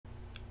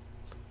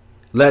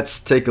Let's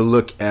take a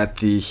look at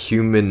the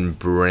human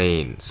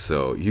brain.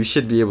 So you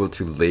should be able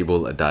to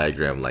label a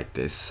diagram like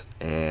this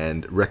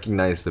and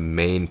recognize the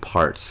main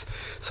parts.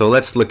 So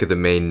let's look at the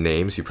main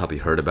names. You probably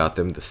heard about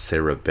them: the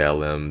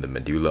cerebellum, the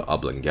medulla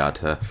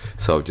oblongata.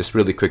 So just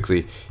really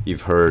quickly,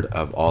 you've heard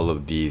of all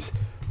of these.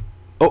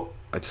 Oh,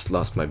 I just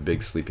lost my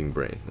big sleeping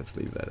brain. Let's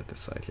leave that at the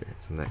side here.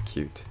 Isn't that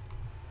cute?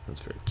 That's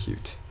very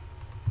cute.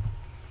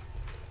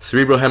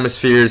 Cerebral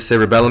hemispheres,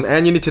 cerebellum,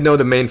 and you need to know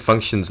the main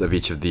functions of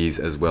each of these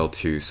as well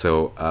too.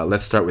 So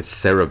let's start with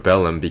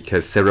cerebellum,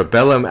 because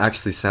cerebellum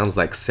actually sounds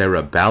like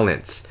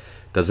cerebalance,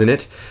 doesn't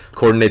it?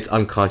 Coordinates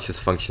unconscious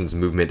functions,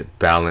 movement,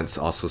 balance,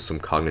 also some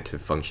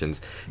cognitive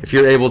functions. If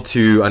you're able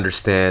to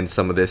understand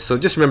some of this, so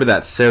just remember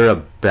that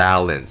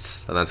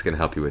cerebalance, and that's going to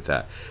help you with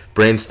that.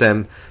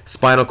 Brainstem,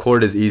 spinal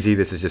cord is easy.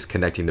 This is just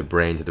connecting the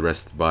brain to the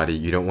rest of the body.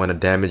 You don't want to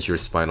damage your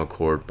spinal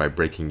cord by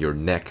breaking your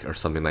neck or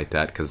something like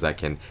that, because that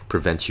can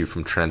prevent you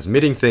from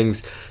transmitting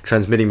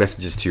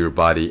messages to your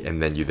body,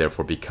 and then you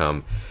therefore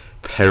become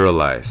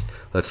paralyzed.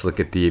 Let's look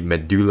at the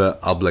medulla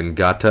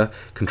oblongata.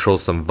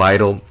 Controls some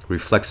vital,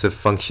 reflexive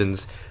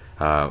functions,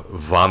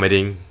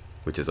 vomiting,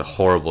 which is a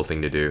horrible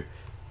thing to do.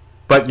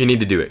 But you need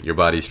to do it. Your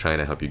body's trying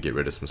to help you get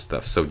rid of some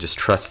stuff. So just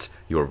trust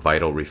your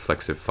vital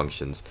reflexive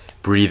functions.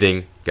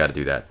 Breathing, got to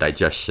do that.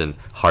 Digestion,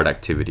 heart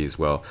activity as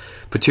well.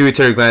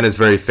 Pituitary gland is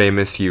very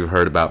famous. You've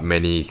heard about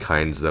many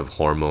kinds of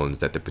hormones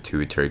that the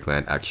pituitary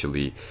gland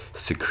actually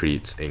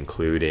secretes,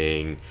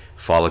 including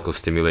follicle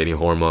stimulating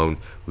hormone,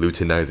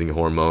 luteinizing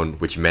hormone,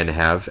 which men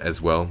have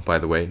as well, by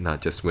the way,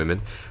 not just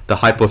women. The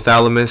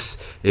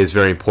hypothalamus is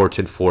very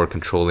important for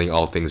controlling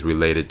all things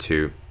related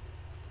to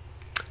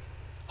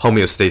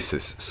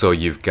homeostasis. So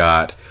you've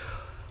got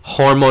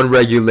hormone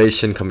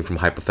regulation coming from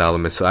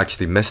hypothalamus. So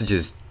actually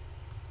messages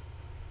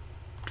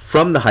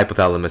from the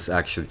hypothalamus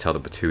actually tell the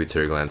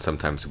pituitary gland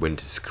sometimes when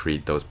to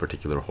secrete those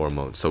particular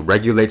hormones. So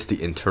regulates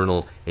the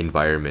internal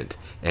environment.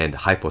 And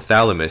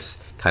hypothalamus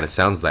kind of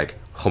sounds like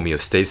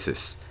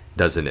homeostasis,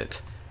 doesn't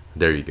it?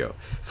 There you go.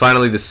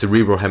 Finally, the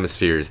cerebral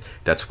hemispheres.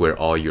 That's where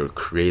all your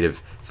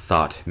creative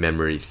thought,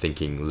 memory,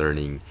 thinking,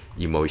 learning,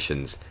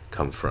 emotions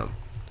come from.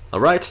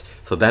 Alright,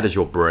 so that is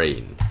your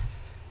brain.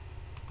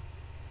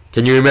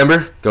 Can you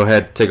remember? Go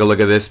ahead, take a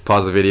look at this,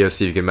 pause the video,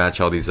 see if you can match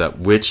all these up.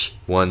 Which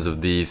ones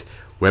of these?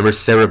 Remember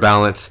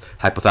cerebalance,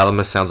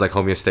 hypothalamus sounds like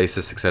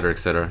homeostasis, etc.,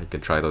 etc. You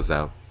can try those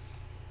out.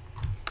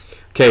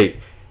 Okay,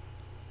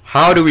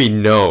 how do we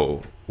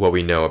know what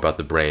we know about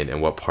the brain and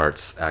what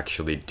parts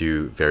actually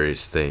do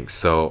various things?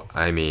 So,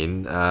 I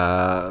mean,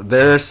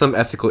 there are some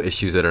ethical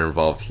issues that are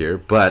involved here,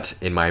 but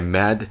in my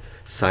mad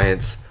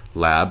science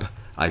lab,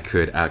 I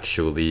could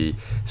actually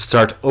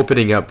start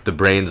opening up the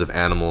brains of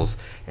animals,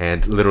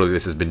 and literally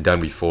this has been done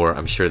before.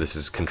 I'm sure this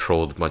is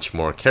controlled much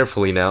more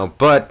carefully now,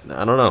 but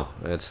I don't know.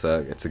 It's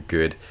a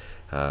good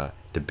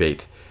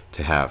debate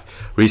to have.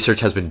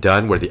 Research has been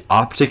done where the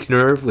optic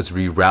nerve was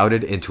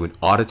rerouted into an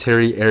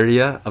auditory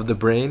area of the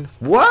brain.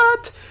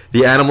 What?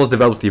 The animals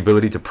developed the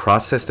ability to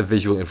process the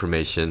visual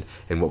information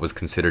in what was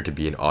considered to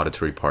be an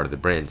auditory part of the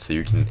brain. So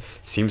you can,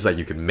 seems like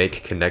you can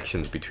make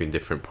connections between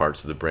different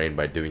parts of the brain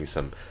by doing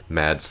some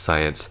mad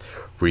science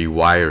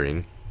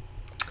rewiring.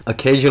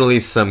 Occasionally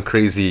some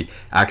crazy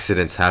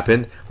accidents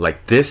happen,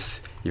 like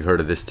this. You've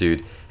heard of this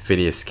dude,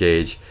 Phineas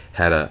Gage.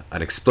 Had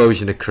an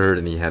explosion occurred,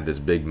 and he had this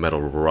big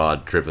metal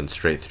rod driven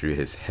straight through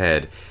his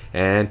head,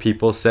 and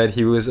people said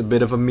he was a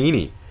bit of a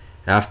meanie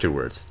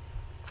afterwards.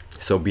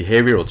 So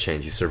behavioral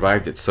change, he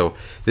survived it. So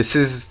this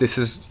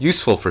is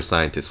useful for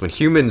scientists. When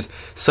humans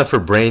suffer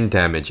brain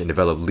damage and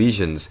develop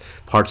lesions,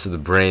 parts of the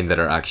brain that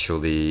are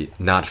actually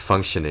not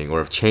functioning or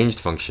have changed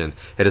function,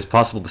 it is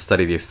possible to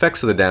study the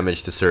effects of the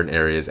damage to certain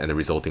areas and the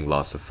resulting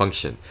loss of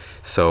function.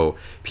 So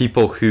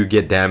people who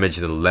get damage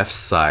in the left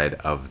side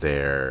of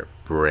their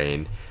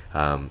brain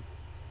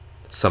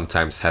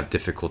sometimes have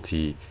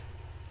difficulty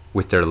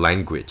with their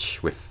language,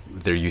 with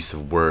their use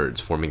of words,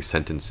 forming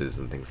sentences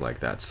and things like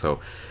that. So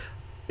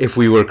if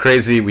we were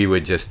crazy, we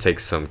would just take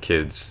some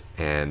kids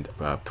and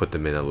put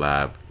them in a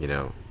lab, you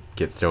know,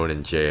 get thrown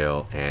in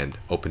jail and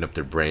open up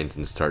their brains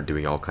and start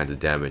doing all kinds of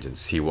damage and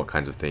see what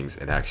kinds of things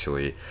it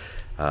actually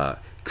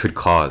could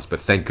cause.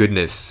 But thank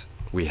goodness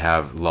we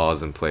have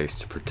laws in place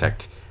to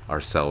protect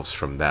ourselves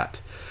from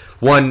that.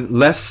 One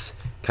less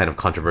kind of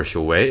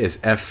controversial way is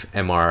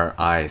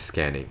fMRI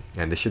scanning,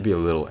 and this should be a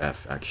little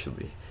f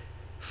actually.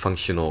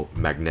 Functional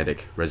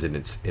magnetic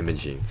resonance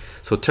imaging.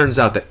 So it turns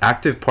out that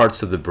active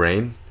parts of the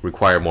brain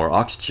require more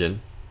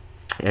oxygen,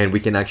 and we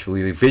can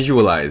actually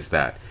visualize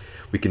that.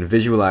 We can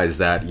visualize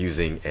that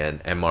using an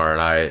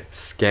MRI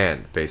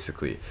scan,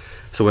 basically.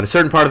 So when a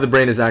certain part of the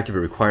brain is active, it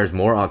requires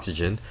more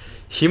oxygen.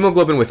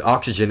 Hemoglobin with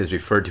oxygen is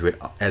referred to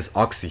it as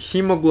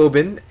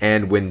oxyhemoglobin,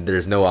 and when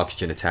there's no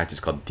oxygen attached, it's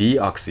called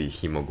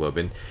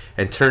deoxyhemoglobin.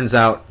 And turns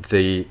out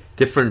the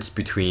difference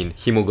between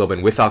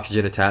hemoglobin with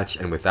oxygen attached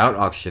and without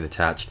oxygen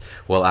attached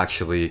will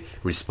actually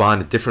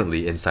respond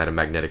differently inside a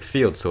magnetic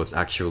field, so it's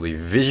actually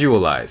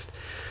visualized.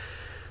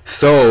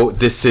 So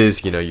this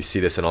is, you know, you see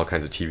this in all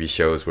kinds of TV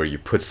shows where you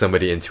put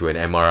somebody into an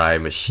MRI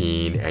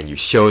machine and you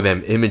show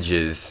them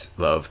images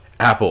of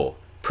Apple,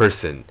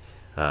 person,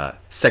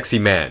 sexy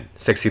man,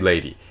 sexy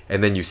lady,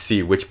 and then you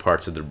see which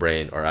parts of the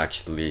brain are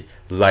actually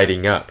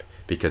lighting up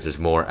because there's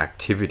more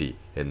activity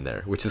in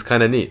there, which is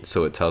kind of neat.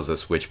 So it tells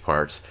us which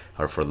parts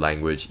are for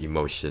language,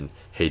 emotion,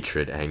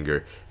 hatred,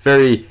 anger.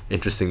 Very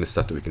interesting, the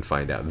stuff that we can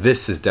find out.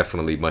 This is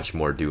definitely much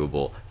more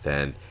doable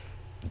than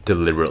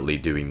deliberately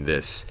doing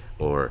this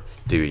or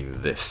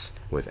doing this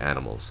with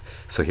animals.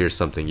 So here's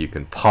something you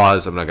can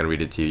pause. I'm not going to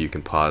read it to you. You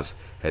can pause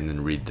and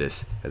then read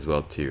this as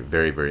well too.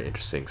 Very, very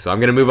interesting. So I'm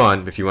going to move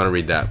on. If you want to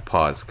read that,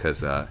 pause,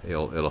 because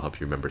it'll help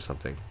you remember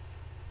something.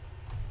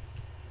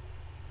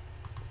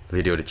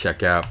 Video to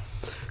check out.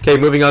 Okay,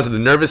 moving on to the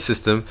nervous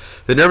system.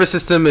 The nervous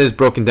system is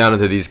broken down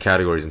into these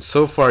categories, and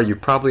so far you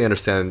probably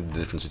understand the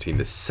difference between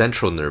the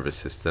central nervous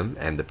system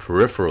and the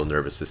peripheral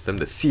nervous system,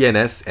 the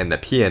CNS and the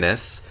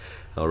PNS.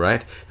 All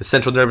right, the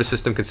central nervous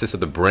system consists of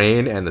the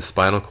brain and the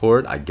spinal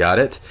cord. I got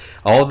it.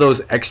 All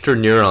those extra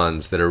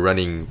neurons that are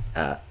running,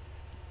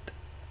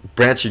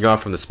 branching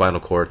off from the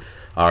spinal cord,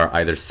 are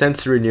either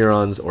sensory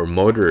neurons or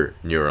motor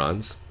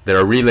neurons. There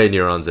are relay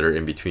neurons that are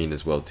in between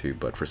as well too,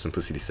 but for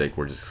simplicity's sake,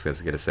 we're just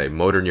going to say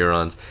motor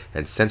neurons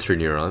and sensory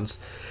neurons.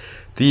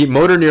 The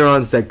motor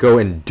neurons that go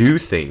and do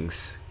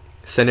things,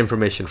 send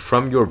information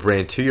from your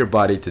brain to your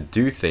body to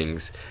do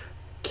things,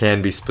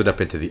 can be split up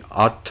into the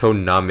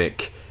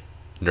autonomic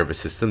nervous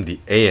system, the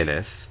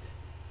ANS,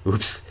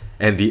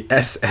 and the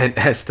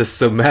SNS, the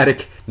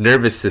somatic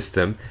nervous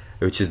system,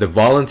 which is the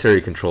voluntary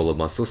control of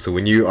muscles. So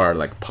when you are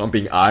like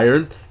pumping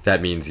iron,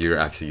 that means you're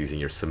actually using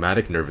your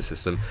somatic nervous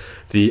system.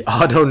 The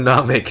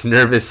autonomic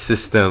nervous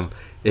system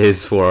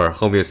is for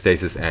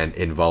homeostasis and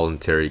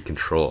involuntary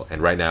control.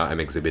 And right now I'm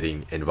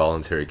exhibiting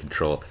involuntary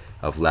control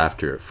of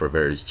laughter for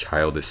various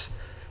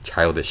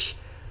childish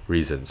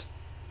reasons.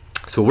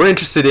 So what we're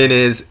interested in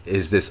is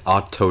this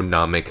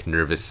autonomic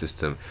nervous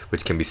system,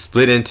 which can be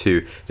split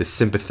into the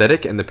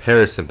sympathetic and the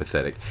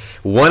parasympathetic.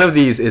 One of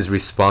these is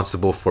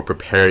responsible for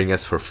preparing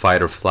us for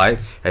fight or flight,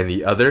 and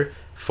the other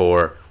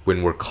for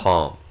when we're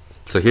calm.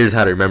 So here's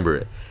how to remember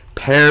it.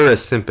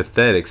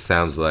 Parasympathetic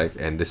sounds like,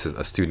 and this is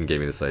a student gave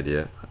me this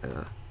idea,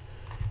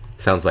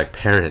 sounds like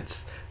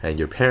parents, and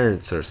your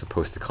parents are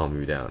supposed to calm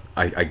you down.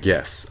 I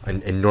guess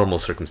in normal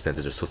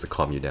circumstances they're supposed to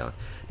calm you down,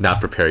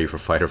 not prepare you for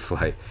fight or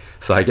flight.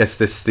 So I guess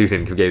this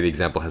student who gave the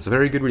example has a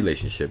very good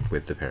relationship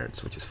with the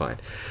parents, which is fine.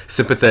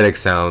 Sympathetic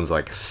sounds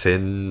like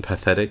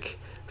sympathetic.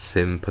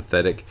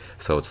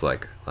 So it's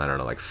like, I don't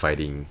know, like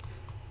fighting.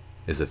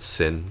 Is it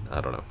sin?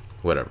 I don't know.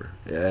 Whatever.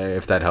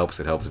 If that helps,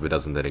 it helps. If it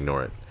doesn't, then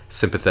ignore it.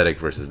 Sympathetic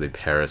versus the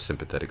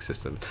parasympathetic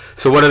system.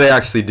 So what do they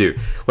actually do?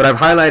 What I've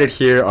highlighted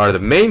here are the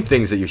main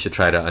things that you should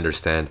try to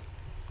understand.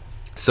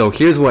 So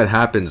here's what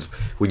happens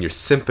when your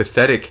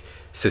sympathetic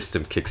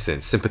system kicks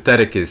in.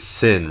 Sympathetic is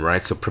sin,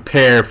 right? So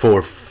prepare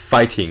for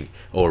fighting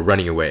or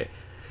running away.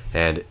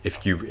 And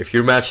if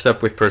you're matched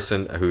up with a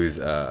person who's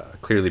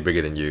clearly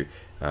bigger than you,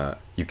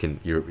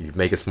 you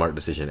make a smart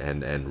decision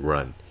and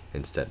run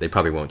instead. They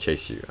probably won't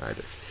chase you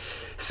either.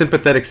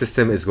 Sympathetic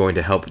system is going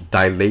to help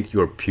dilate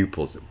your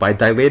pupils. By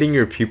dilating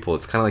your pupil,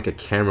 it's kind of like a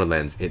camera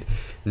lens. It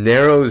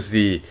narrows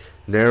the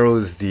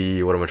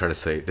what am I trying to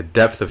say, the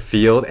depth of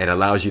field, and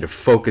allows you to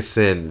focus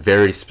in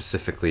very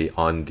specifically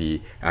on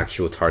the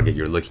actual target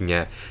you're looking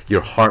at.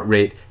 Your heart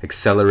rate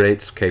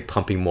accelerates, okay,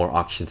 pumping more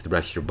oxygen to the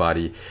rest of your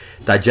body.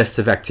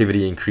 Digestive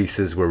activity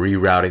increases. We're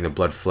rerouting the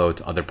blood flow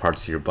to other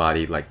parts of your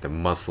body like the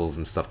muscles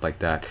and stuff like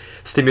that.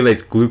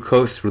 Stimulates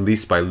glucose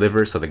released by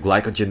liver, so the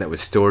glycogen that was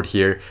stored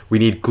here, we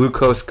need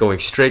glucose going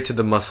straight to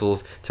the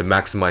muscles to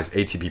maximize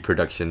ATP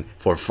production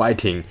for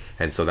fighting,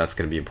 and so that's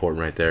going to be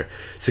important right there.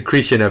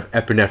 Secretion of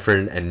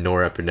epinephrine and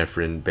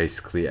norepinephrine,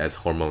 basically as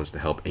hormones to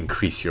help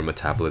increase your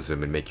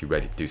metabolism and make you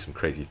ready to do some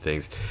crazy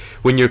things.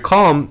 When you're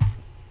calm,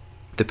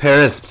 the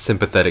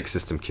parasympathetic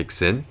system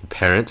kicks in,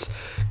 parents,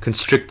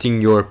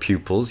 constricting your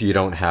pupils. You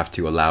don't have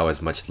to allow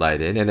as much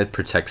light in, and it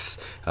protects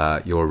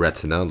your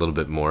retina a little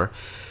bit more.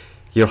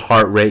 Your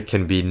heart rate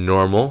can be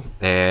normal,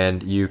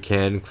 and you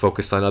can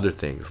focus on other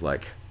things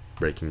like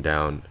breaking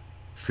down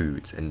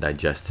foods and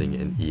digesting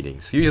and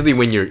eating. So usually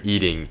when you're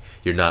eating,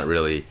 you're not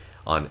really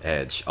on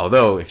edge.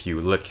 Although if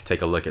you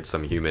take a look at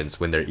some humans,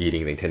 when they're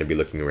eating, they tend to be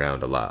looking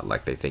around a lot,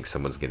 like they think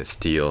someone's gonna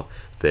steal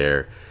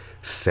their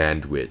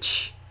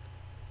sandwich.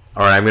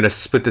 All right, I'm gonna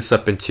split this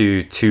up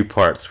into two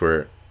parts.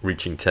 We're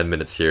reaching 10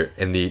 minutes here.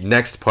 In the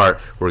next part,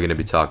 we're gonna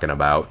be talking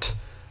about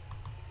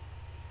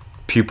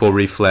pupil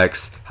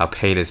reflex, how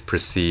pain is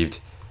perceived,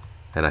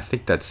 and I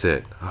think that's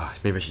it.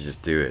 Maybe I should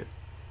just do it.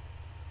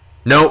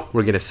 No,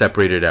 we're gonna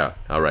separate it out.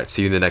 All right,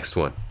 see you in the next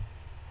one.